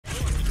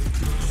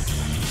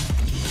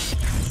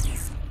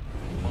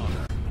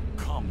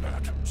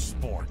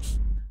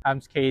I'm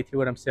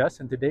KT1MCS,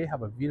 and today I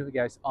have a video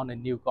guys on a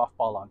new golf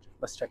ball launcher.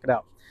 Let's check it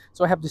out.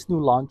 So I have this new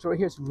launcher right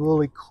here. It's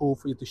really cool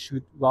for you to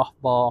shoot golf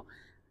ball,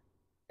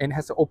 and it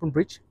has an open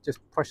breech. Just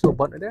push the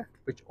button there,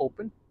 breech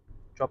open,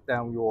 drop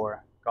down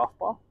your golf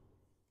ball,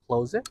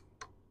 close it.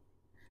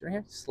 Right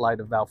here, slide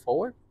the valve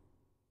forward.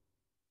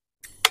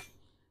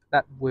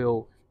 That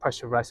will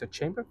pressurize the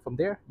chamber. From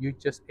there, you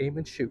just aim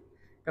and shoot.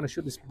 I'm gonna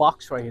shoot this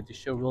box right here to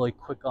show really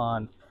quick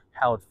on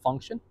how it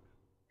functions.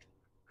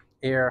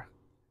 Air,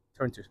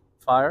 turn to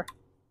fire.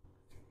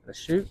 Let's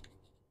shoot.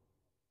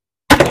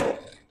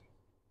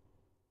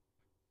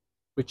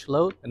 Breech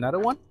load, another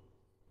one.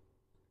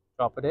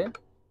 Drop it in.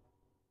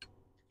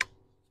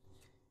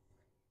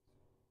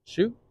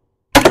 Shoot.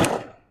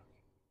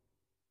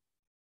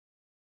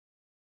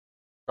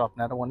 Drop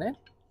another one in.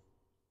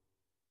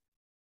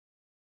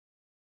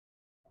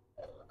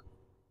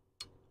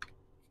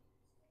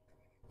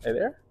 Hey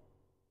there.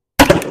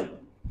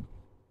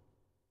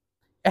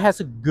 It has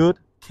a good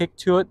kick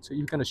to it, so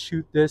you're gonna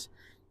shoot this.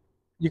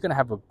 You're gonna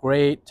have a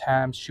great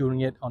time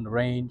shooting it on the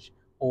range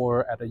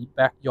or at a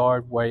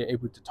backyard where you're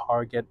able to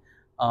target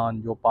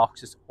on your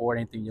boxes or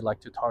anything you like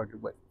to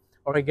target with.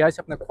 Alright guys,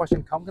 if you have any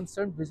question, comment,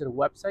 concern, visit the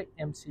website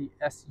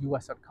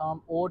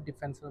mcsus.com or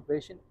Defense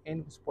Innovation,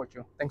 and we support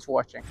you. Thanks for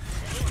watching.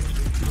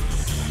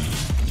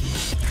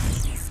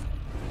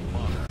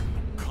 Modern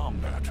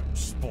combat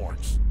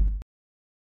sports.